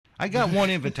I got one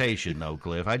invitation, though,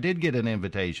 Cliff. I did get an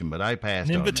invitation, but I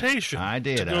passed An on it. invitation? I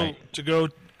did. To go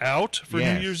out for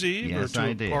Yes. New Year's Eve Yes, or to I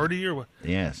a did. party or what?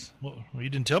 Yes. Well, you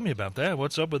didn't tell me about that.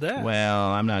 What's up with that? Well,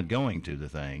 I'm not going to the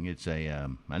thing. It's I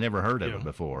never heard of Yeah. it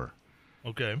before.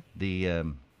 Okay. The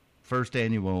first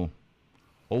annual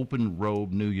open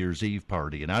robe New Year's Eve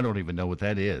party, and I don't even know what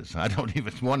that is. I don't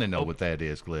even want to know what that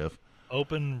is, Cliff.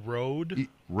 Open road?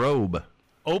 Robe.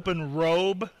 Open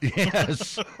robe?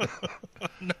 Yes.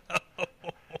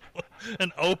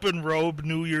 An open robe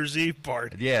New Year's Eve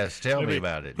party. Yes, tell me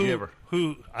about it.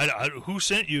 Who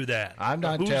sent you that? I'm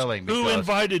not telling Who because-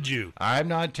 invited you I'm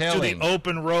not to telling. the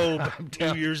open robe New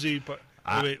telling- Year's Eve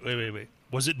party? Wait.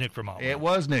 Was it Nick from Alma? It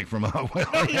was Nick from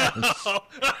Well, yes.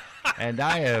 And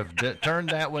I have turned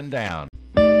that one down.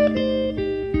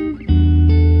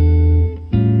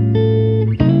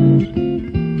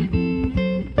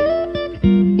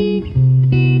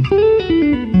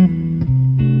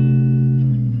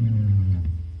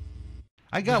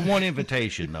 I got one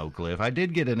invitation, though, Cliff. I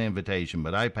did get an invitation,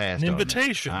 but I passed An on it.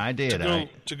 invitation? I did.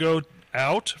 To go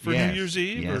out for Yes. New Year's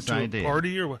Eve Yes, or to I a did.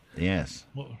 party or what? Yes.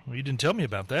 Well, you didn't tell me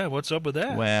about that. What's up with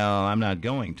that? Well, I'm not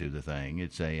going to the thing.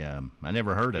 It's I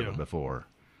never heard of Yeah. it before.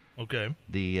 Okay.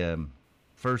 The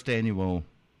first annual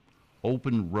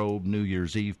open robe New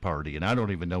Year's Eve party, and I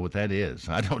don't even know what that is.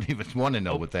 I don't even want to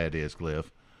know what that is,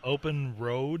 Cliff. Open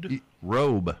road?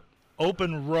 Robe.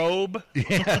 Open robe?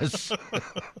 Yes.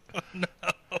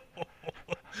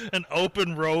 An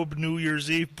open robe New Year's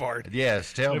Eve party.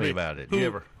 Yes, tell me about it.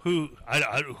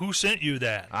 Who sent you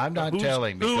that? I'm not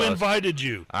telling Who because- invited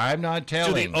you I'm not to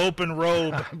telling. the open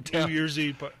robe tell- New Year's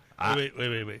Eve party?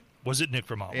 Wait. Was it Nick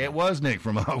from Alma? It was Nick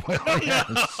from Well,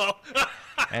 yes.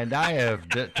 And I have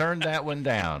turned that one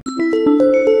down.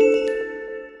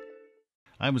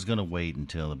 I was going to wait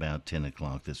until about 10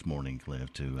 o'clock this morning,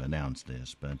 Cliff, to announce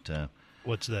this, but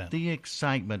What's that? the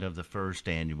excitement of the first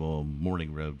annual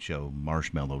Morning Road Show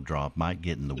marshmallow drop might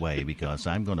get in the way because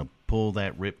I'm going to pull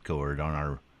that ripcord on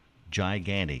our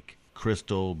gigantic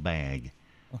crystal bag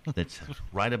that's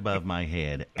right above my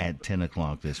head at 10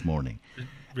 o'clock this morning.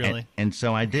 Really? And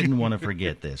so I didn't want to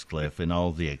forget this, Cliff, in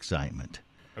all the excitement.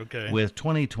 Okay. With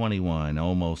 2021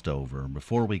 almost over,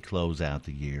 before we close out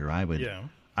the year, I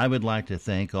would like to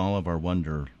thank all of our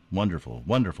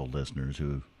wonderful listeners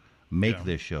who make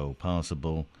this show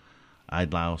possible.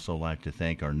 I'd also like to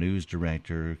thank our news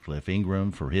director, Cliff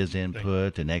Ingram, for his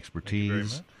input and expertise.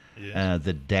 Thank you very much.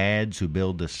 The dads who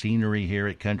build the scenery here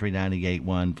at Country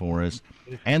 98.1 for us,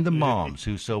 and the moms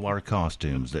who sew our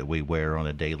costumes that we wear on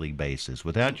a daily basis.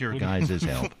 Without your guys'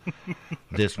 help,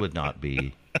 this would not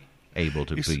be able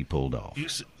to be pulled off.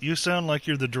 You sound like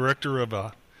you're the director of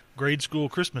a grade school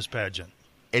Christmas pageant.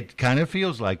 It kind of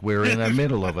feels like we're in the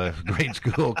middle of a grade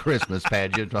school Christmas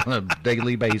pageant on a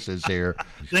daily basis here.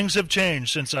 Things have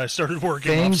changed since I started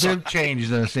working. Things off-site. have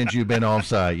changed since you've been off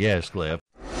site. Yes, Cliff.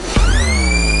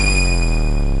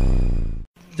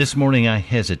 This morning I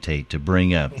hesitate to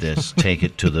bring up this take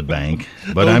it to the bank,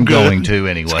 but I'm good. going to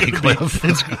anyway, Cliff.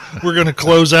 We're going to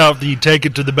close out the Take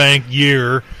It to the Bank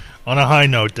year on a high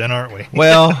note, then, aren't we?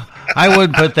 Well, I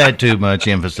wouldn't put that too much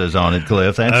emphasis on it,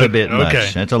 Cliff. That's a bit much.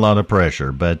 Okay. That's a lot of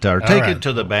pressure. But our take right. it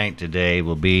to the bank today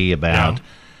will be about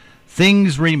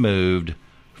things removed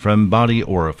from body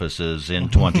orifices in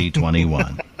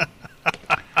 2021.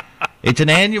 It's an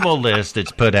annual list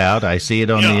that's put out. I see it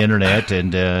on the internet,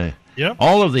 and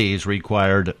all of these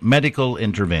required medical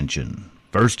intervention.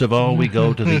 First of all, we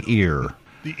go to the ear.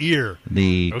 The ear.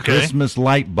 The Christmas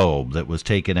light bulb that was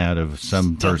taken out of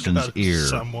some person's ear.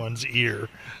 Someone's ear.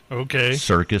 Okay.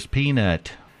 Circus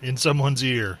peanut. In someone's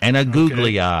ear. And a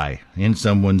googly eye in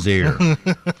someone's ear.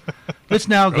 Let's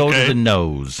now go to the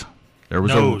nose. There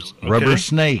was a rubber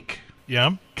snake.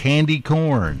 Yeah. Candy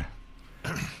corn.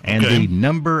 And the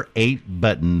number 8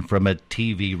 button from a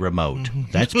TV remote.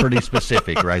 That's pretty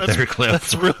specific right there, Cliff.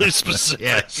 That's really specific.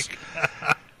 Yes.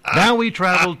 Now we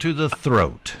travel to the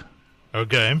throat.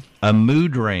 Okay. A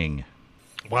mood ring.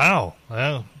 Wow.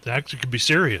 Well, that actually could be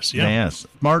serious. Yeah. Yes.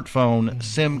 Smartphone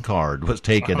SIM card was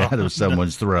taken out of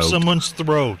someone's throat. Someone's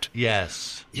throat.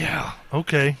 Yes. Yeah.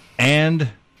 Okay. And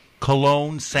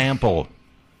cologne sample.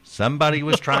 Somebody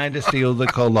was trying to steal the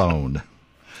cologne.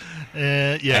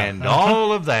 Yeah. And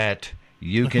all of that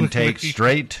you can take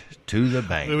straight to the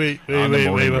bank on the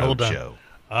Morning Road hold on. Show.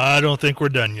 I don't think we're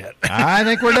done yet. I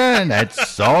think we're done.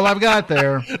 That's all I've got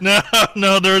there.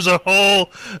 No, there's a whole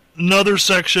another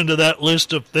section to that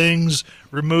list of things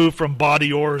removed from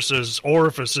body orifices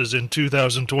in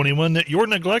 2021 that you're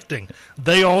neglecting.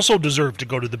 They also deserve to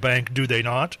go to the bank, do they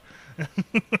not?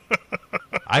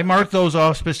 I marked those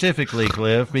off specifically,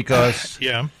 Cliff, because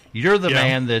You're the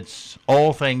man that's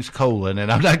all things colon,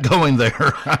 and I'm not going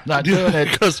there. I'm not doing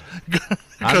it.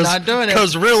 I'm not doing it.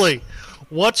 Because really,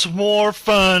 what's more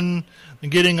fun than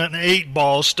getting an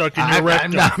 8-ball stuck in your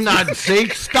rectum? I'm not. See,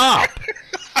 stop.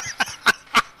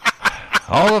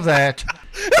 All of that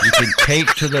you can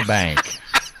take to the bank.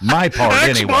 My part,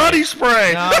 Axe anyway. body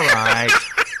spray. All right.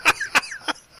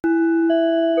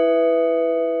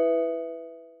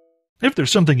 If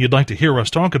there's something you'd like to hear us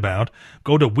talk about,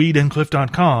 go to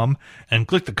weedandcliff.com and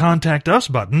click the Contact Us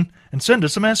button and send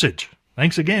us a message.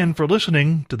 Thanks again for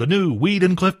listening to the new Weed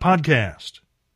and Cliff podcast.